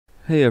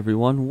Hey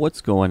everyone, what's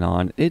going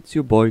on? It's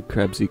your boy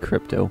Krebsy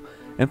Crypto,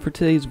 and for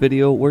today's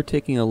video we're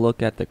taking a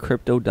look at the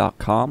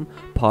Crypto.com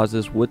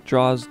pauses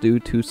withdraws due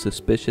to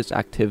suspicious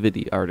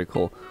activity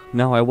article.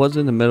 Now, I was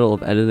in the middle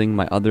of editing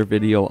my other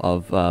video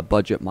of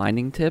budget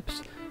mining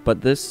tips,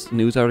 but this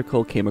news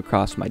article came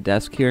across my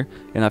desk here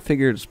and I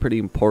figured it's pretty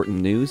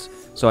important news,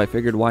 so I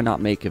figured why not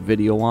make a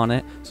video on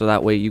it so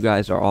that way you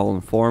guys are all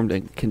informed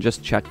and can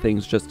just check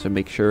things just to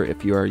make sure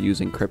if you are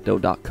using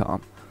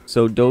Crypto.com.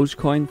 So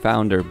Dogecoin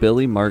founder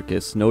Billy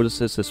Marcus noticed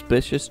a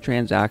suspicious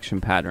transaction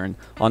pattern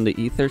on the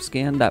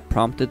Etherscan that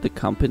prompted the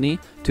company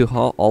to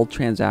halt all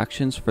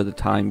transactions for the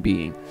time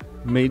being.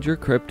 Major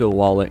crypto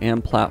wallet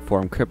and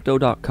platform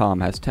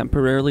Crypto.com has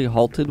temporarily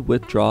halted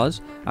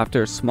withdrawals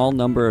after a small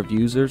number of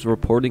users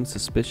reporting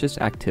suspicious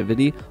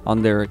activity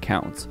on their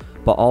accounts,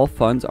 but all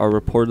funds are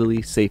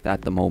reportedly safe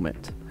at the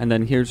moment. And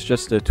then here's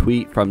just a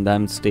tweet from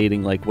them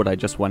stating like what I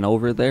just went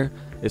over there.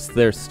 It's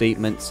their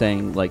statement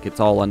saying like it's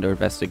all under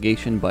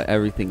investigation but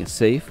everything is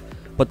safe.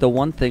 But the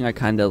one thing I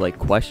kind of like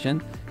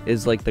question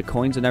is like the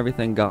coins and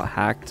everything got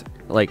hacked.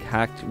 Like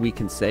hacked we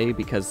can say,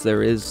 because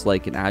there is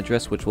like an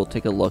address which we'll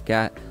take a look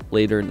at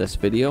later in this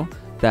video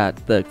that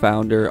the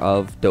founder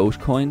of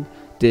Dogecoin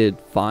did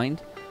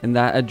find, and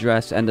that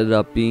address ended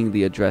up being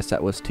the address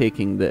that was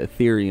taking the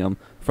Ethereum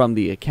from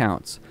the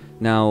accounts.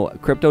 Now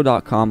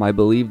Crypto.com, I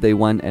believe they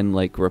went and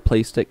like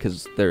replaced it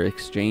because they're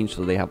exchange,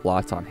 so they have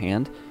lots on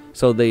hand.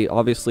 So they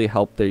obviously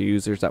helped their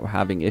users that were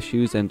having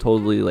issues and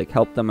totally like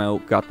helped them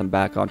out, got them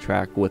back on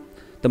track with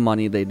the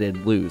money they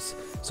did lose.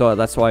 So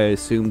that's why I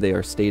assume they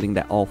are stating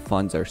that all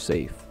funds are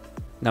safe.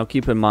 Now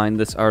keep in mind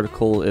this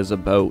article is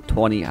about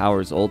 20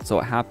 hours old, so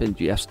it happened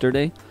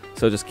yesterday.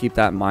 So just keep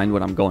that in mind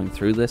when I'm going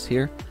through this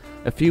here.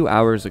 A few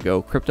hours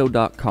ago,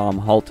 Crypto.com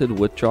halted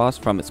withdrawals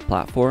from its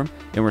platform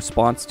in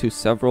response to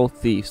several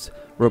thefts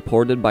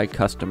reported by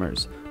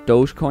customers.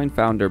 Dogecoin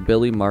founder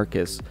Billy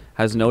Marcus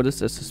has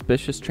noticed a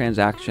suspicious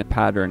transaction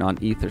pattern on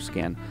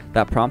Etherscan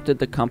that prompted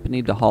the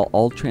company to halt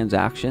all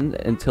transactions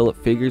until it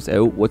figures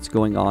out what's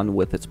going on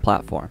with its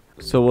platform.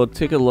 So we'll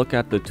take a look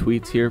at the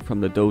tweets here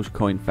from the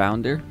Dogecoin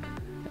founder,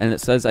 and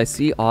it says, "I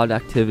see odd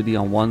activity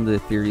on one of the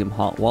Ethereum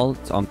hot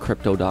wallets on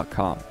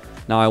Crypto.com.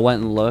 Now I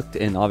went and looked,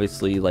 and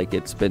obviously like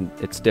it's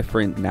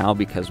different now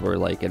because we're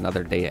like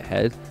another day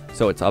ahead,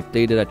 so it's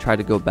updated. I tried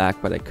to go back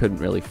but I couldn't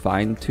really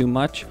find too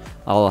much.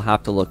 I'll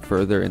have to look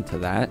further into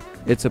that.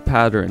 It's a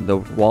pattern. The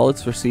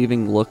wallet's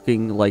receiving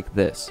looking like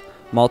this.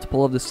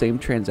 Multiple of the same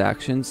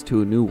transactions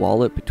to a new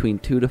wallet between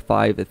 2 to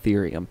 5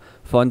 Ethereum.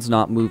 Funds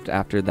not moved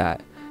after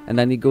that." And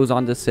then he goes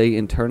on to say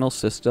internal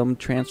system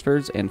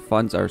transfers and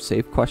funds are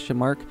safe ?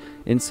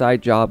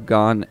 Inside job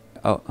gone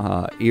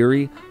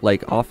eerie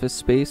like office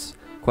space ?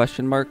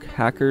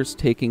 Hackers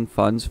taking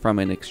funds from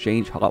an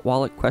exchange hot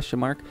wallet ?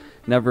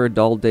 Never a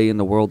dull day in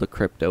the world of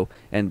crypto.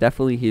 And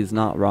definitely he's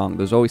not wrong.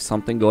 There's always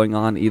something going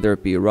on, either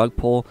it be a rug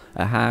pull,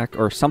 a hack,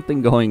 or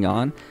something going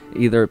on.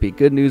 Either it be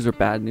good news or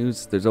bad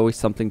news, there's always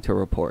something to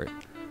report.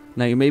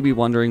 Now you may be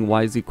wondering,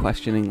 why is he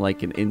questioning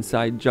like an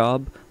inside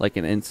job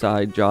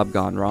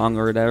gone wrong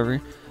or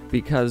whatever?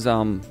 Because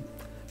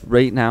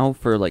right now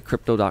for like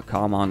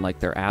Crypto.com on like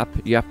their app,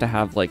 you have to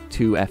have like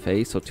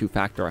 2FA, so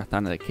two-factor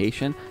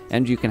authentication,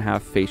 and you can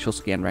have facial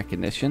scan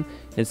recognition,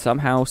 and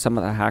somehow some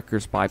of the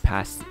hackers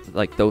bypass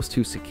like those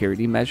two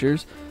security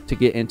measures to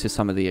get into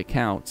some of the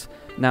accounts.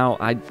 Now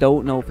I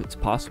don't know if it's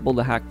possible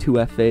to hack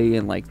 2FA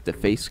and like the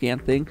face scan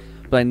thing,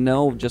 but I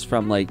know just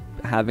from like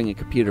having a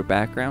computer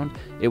background,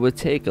 it would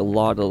take a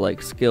lot of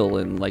like skill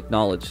and like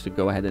knowledge to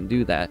go ahead and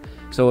do that.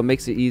 So it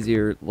makes it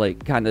easier,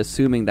 like kind of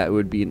assuming that it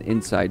would be an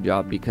inside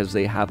job because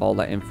they have all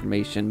that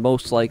information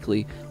most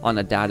likely on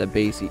a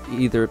database,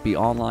 either it be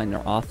online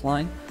or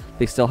offline.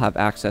 They still have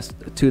access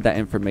to that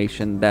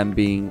information, them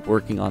being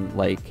working on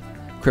like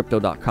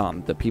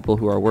Crypto.com, the people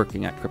who are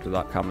working at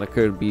Crypto.com. There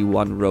could be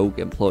one rogue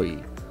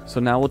employee. So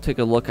now we'll take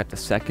a look at the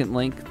second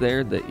link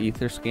there, the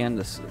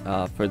Etherscan,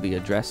 for the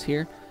address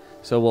here.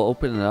 So we'll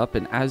open it up,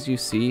 and as you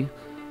see,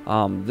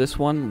 this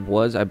one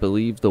was, I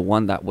believe, the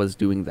one that was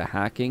doing the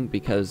hacking,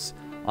 because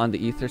on the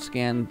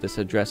Etherscan, this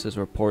address is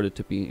reported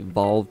to be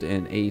involved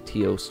in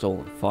ATO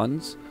stolen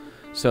funds.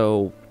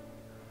 So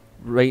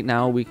right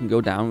now we can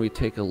go down, we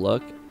take a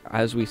look.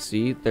 As we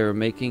see, they're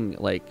making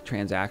like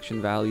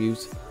transaction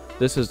values.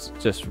 This is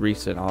just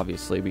recent,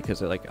 obviously,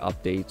 because it like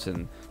updates,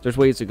 and there's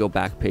ways to go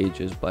back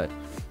pages, but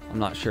I'm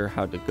not sure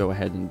how to go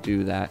ahead and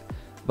do that.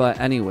 But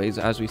anyways,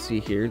 as we see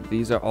here,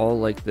 these are all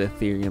like the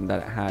Ethereum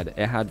that it had.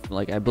 It had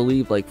like, I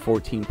believe like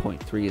 14.3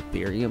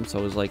 Ethereum, so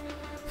it was like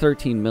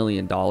 $13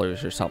 million or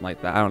something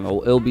like that. I don't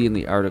know, it'll be in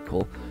the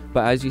article.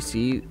 But as you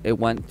see, it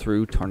went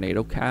through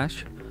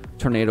Tornado.cash,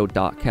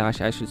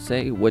 I should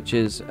say, which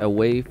is a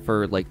way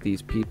for like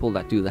these people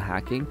that do the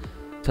hacking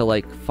to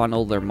like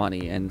funnel their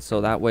money, and so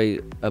that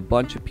way a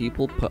bunch of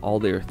people put all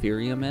their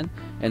Ethereum in,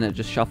 and it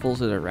just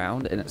shuffles it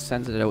around and it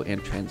sends it out in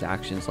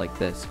transactions like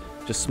this,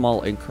 just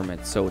small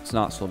increments, so it's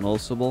not so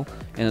noticeable,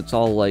 and it's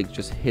all like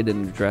just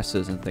hidden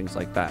addresses and things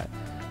like that.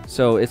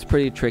 So it's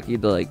pretty tricky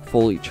to like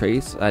fully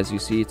trace. As you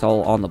see, it's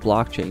all on the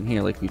blockchain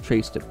here, like we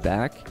traced it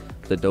back,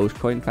 the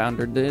Dogecoin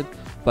founder did,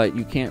 but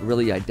you can't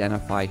really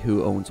identify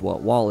who owns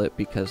what wallet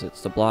because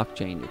it's the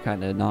blockchain. You're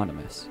kind of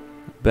anonymous.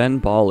 Ben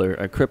Baller,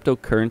 a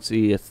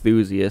cryptocurrency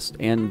enthusiast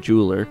and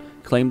jeweler,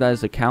 claimed that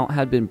his account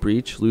had been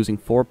breached, losing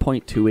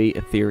 4.28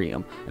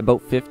 Ethereum,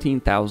 about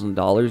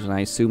 $15,000, and I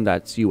assume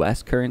that's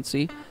US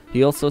currency.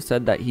 He also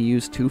said that he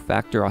used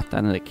two-factor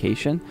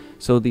authentication,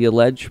 so the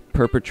alleged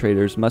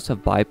perpetrators must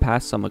have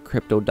bypassed some of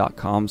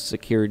Crypto.com's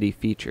security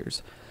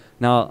features.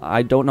 Now,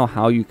 I don't know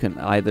how you can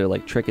either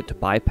like trick it to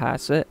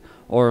bypass it,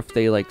 or if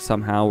they like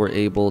somehow were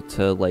able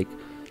to like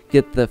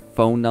get the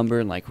phone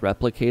number and like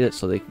replicate it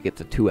so they could get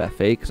to 2FA,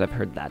 because I've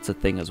heard that's a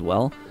thing as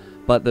well.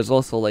 But there's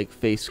also like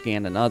face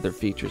scan and other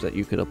features that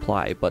you could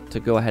apply, but to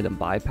go ahead and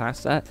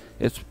bypass that,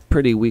 it's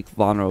pretty weak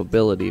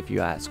vulnerability if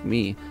you ask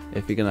me.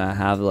 If you're gonna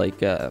have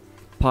like a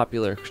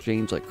popular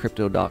exchange like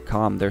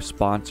Crypto.com, they're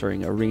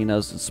sponsoring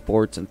arenas and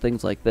sports and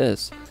things like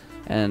this,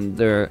 and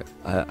their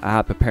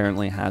app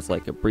apparently has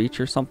like a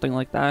breach or something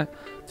like that.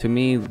 To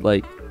me,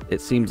 like,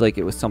 it seems like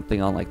it was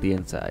something on like the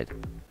inside.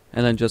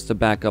 And then just to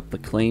back up the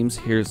claims,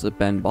 here's the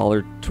Ben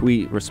Baller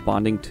tweet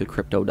responding to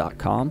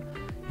Crypto.com.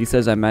 He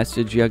says, "I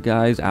messaged you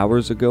guys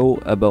hours ago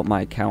about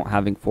my account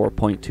having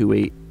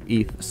 4.28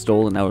 ETH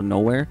stolen out of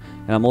nowhere,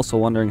 and I'm also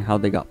wondering how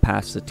they got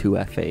past the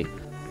 2FA.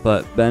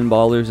 But Ben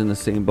Baller's in the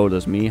same boat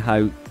as me.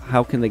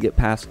 How can they get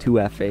past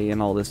 2FA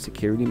and all the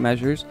security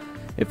measures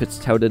if it's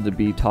touted to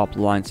be top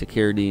line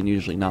security and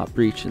usually not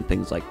breached and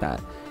things like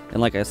that? And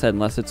like I said,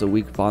 unless it's a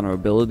weak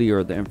vulnerability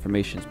or the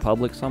information is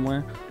public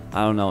somewhere,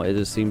 I don't know, it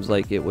just seems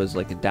like it was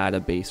like a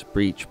database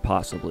breach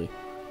possibly."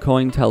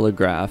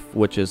 Cointelegraph,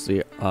 which is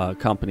the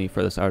company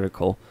for this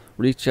article,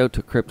 reached out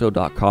to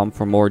Crypto.com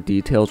for more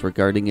details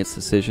regarding its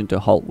decision to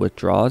halt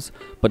withdrawals,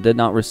 but did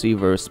not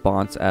receive a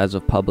response as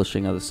of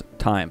publishing of this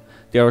time.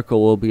 The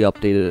article will be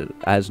updated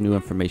as new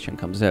information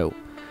comes out.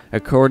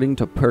 According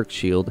to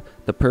PerkShield,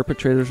 the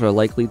perpetrators are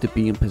likely to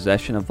be in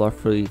possession of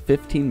roughly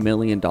 $15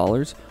 million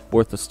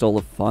worth of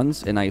stolen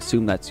funds, and I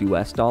assume that's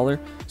US dollar,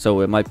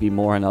 so it might be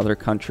more in other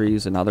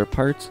countries and other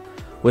parts,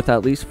 with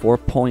at least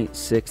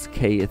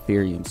 4.6k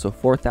Ethereum, so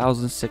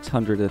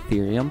 4,600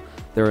 Ethereum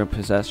they're in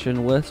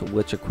possession with,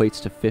 which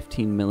equates to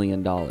 $15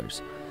 million.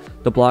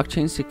 The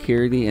blockchain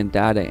security and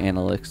data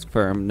analytics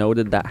firm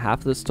noted that half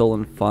of the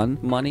stolen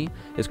fund money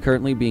is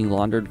currently being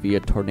laundered via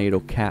Tornado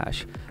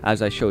Cash,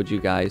 as I showed you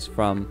guys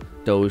from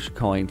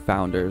Dogecoin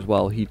founder as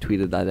well. He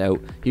tweeted that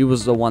out. He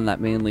was the one that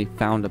mainly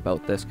found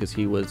about this because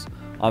he was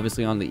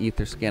obviously on the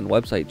Etherscan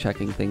website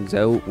checking things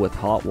out with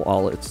hot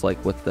wallets,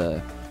 like with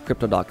the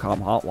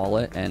Crypto.com hot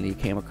wallet, and he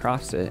came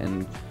across it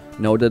and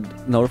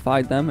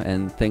notified them,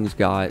 and things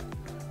got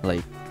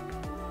like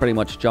pretty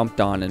much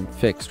jumped on and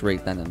fixed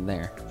right then and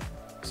there.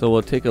 So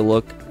we'll take a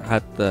look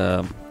at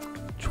the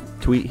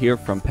tweet here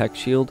from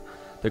PerkShield.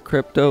 The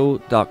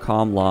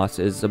Crypto.com loss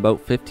is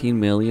about 15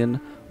 million,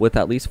 with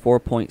at least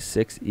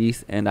 4.6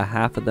 ETH, and a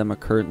half of them are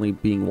currently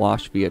being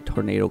washed via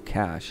Tornado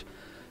Cash.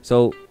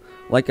 So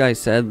like I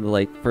said,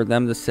 like, for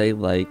them to say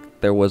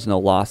like there was no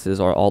losses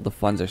or all the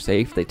funds are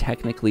safe, they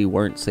technically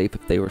weren't safe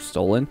if they were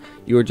stolen.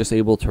 You were just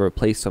able to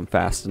replace them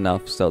fast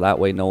enough so that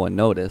way no one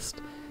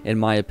noticed. In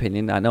my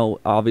opinion, I know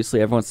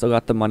obviously everyone still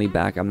got the money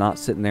back. I'm not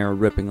sitting there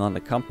ripping on the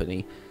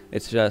company.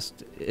 It's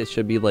just, it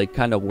should be like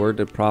kind of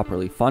worded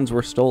properly. Funds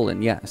were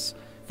stolen, yes.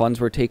 Funds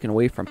were taken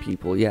away from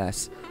people,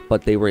 yes.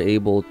 But they were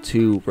able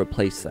to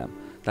replace them.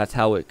 That's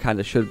how it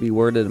kind of should be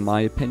worded in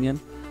my opinion.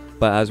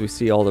 But as we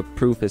see, all the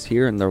proof is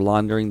here and they're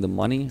laundering the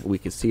money. We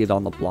can see it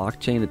on the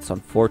blockchain. It's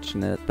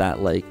unfortunate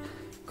that like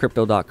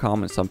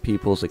Crypto.com and some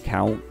people's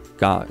account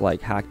got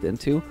like hacked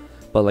into.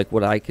 But like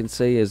what I can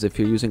say is if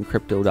you're using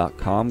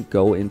Crypto.com,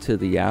 go into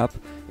the app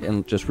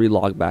and just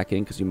re-log back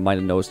in, because you might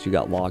have noticed you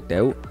got logged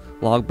out.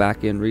 Log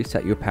back in,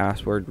 reset your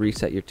password,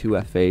 reset your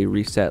 2FA,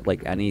 reset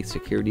like any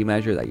security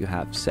measure that you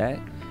have set,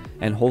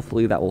 and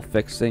hopefully that will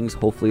fix things.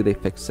 Hopefully they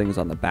fix things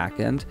on the back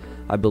end.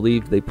 I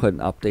believe they put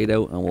an update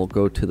out, and we'll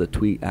go to the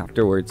tweet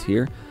afterwards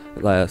here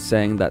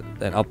saying that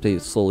an update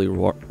is slowly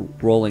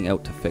rolling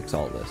out to fix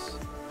all this.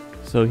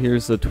 So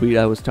here's the tweet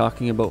I was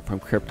talking about from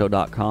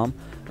Crypto.com.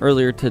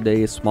 Earlier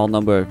today, a small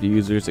number of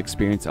users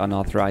experienced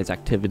unauthorized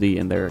activity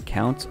in their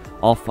accounts.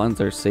 All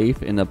funds are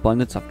safe. In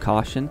abundance of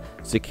caution,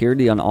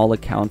 security on all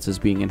accounts is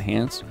being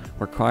enhanced,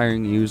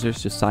 requiring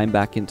users to sign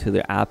back into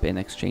their app and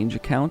exchange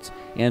accounts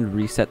and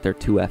reset their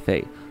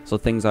 2FA. So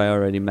things I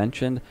already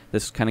mentioned,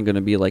 this is kind of going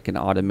to be like an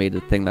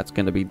automated thing that's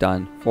going to be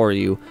done for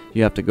you.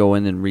 You have to go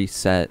in and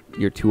reset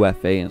your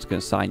 2FA, and it's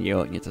going to sign you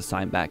out, and you have to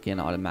sign back in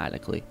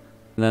automatically.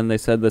 And then they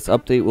said this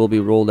update will be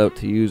rolled out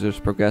to users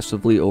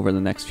progressively over the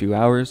next few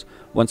hours.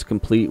 Once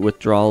complete,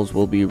 withdrawals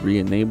will be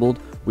re-enabled.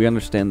 We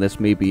understand this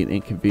may be an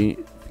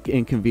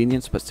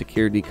inconvenience, but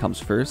security comes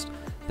first.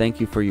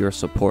 Thank you for your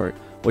support,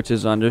 which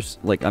is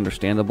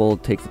understandable.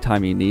 Take the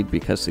time you need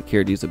because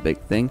security is a big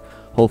thing.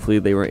 Hopefully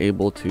they were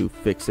able to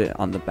fix it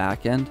on the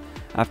back end.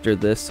 After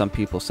this, some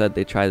people said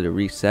they tried to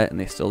reset and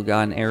they still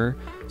got an error.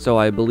 So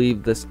I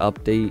believe this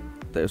update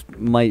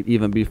might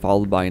even be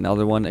followed by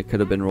another one. It could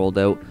have been rolled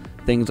out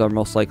things are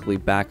most likely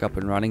back up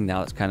and running.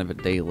 Now it's kind of a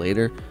day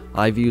later.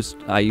 I use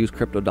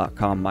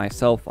crypto.com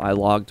myself.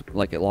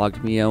 It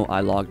logged me out. I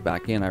logged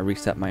back in. I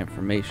reset my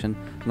information.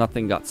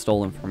 Nothing got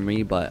stolen from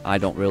me, but I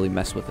don't really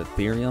mess with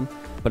Ethereum.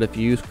 But if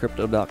you use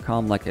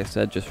crypto.com, like I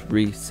said, just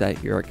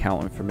reset your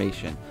account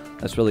information.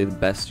 That's really the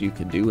best you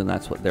can do, and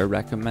that's what they're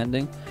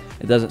recommending.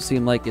 It doesn't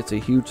seem like it's a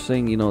huge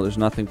thing, you know, there's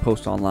nothing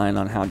posted online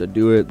on how to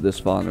do it, this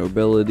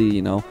vulnerability,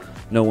 you know,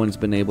 no one's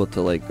been able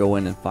to like go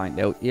in and find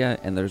out yet,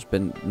 and there's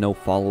been no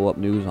follow-up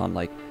news on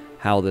like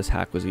how this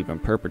hack was even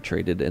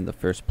perpetrated in the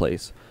first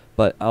place.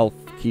 But I'll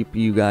keep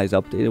you guys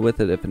updated with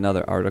it if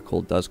another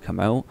article does come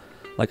out.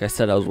 Like I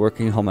said, I was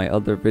working on my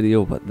other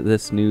video, but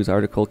this news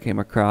article came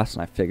across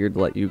and I figured to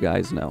let you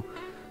guys know.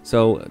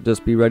 So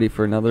just be ready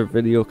for another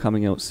video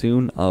coming out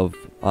soon of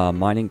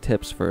mining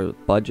tips for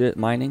budget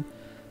mining.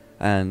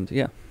 And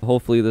yeah,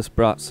 hopefully this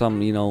brought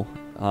some, you know,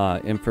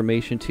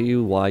 information to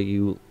you why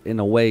you, in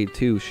a way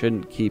too,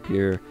 shouldn't keep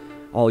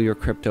all your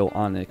crypto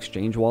on an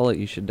exchange wallet.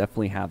 You should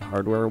definitely have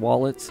hardware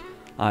wallets,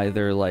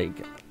 either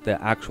like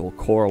the actual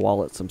core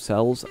wallets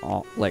themselves,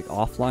 like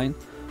offline,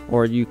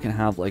 or you can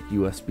have like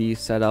USB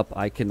set up.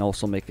 I can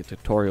also make a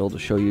tutorial to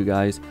show you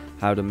guys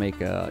how to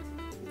make a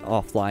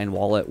offline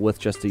wallet with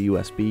just a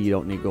USB. You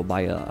don't need to go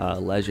buy a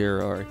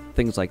Ledger or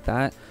things like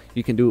that.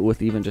 You can do it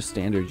with even just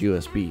standard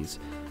USBs.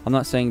 I'm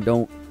not saying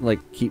don't like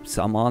keep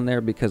some on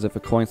there, because if a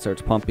coin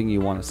starts pumping, you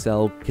want to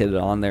sell, get it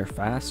on there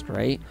fast,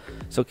 right?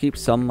 So keep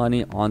some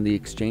money on the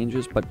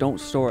exchanges, but don't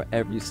store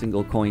every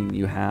single coin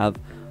you have.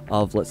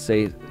 Let's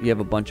say you have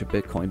a bunch of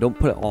Bitcoin, don't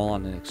put it all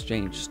on an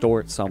exchange,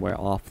 store it somewhere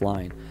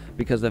offline,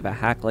 because if a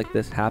hack like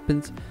this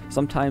happens,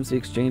 sometimes the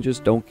exchanges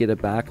don't get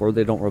it back, or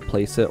they don't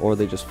replace it, or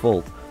they just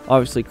fold.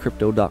 Obviously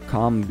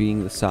crypto.com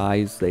being the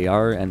size they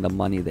are and the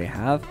money they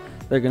have,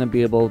 they're going to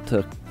be able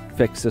to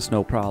fix this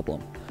no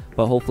problem.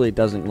 But hopefully it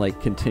doesn't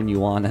like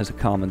continue on as a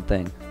common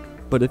thing.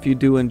 But if you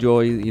do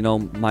enjoy, you know,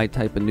 my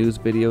type of news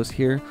videos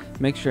here,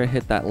 make sure to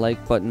hit that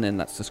like button and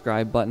that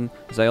subscribe button,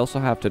 as I also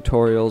have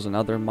tutorials and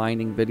other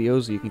mining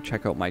videos. You can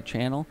check out my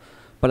channel.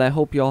 But I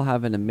hope you all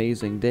have an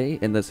amazing day,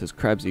 and this is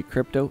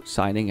LiQWYD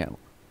signing out.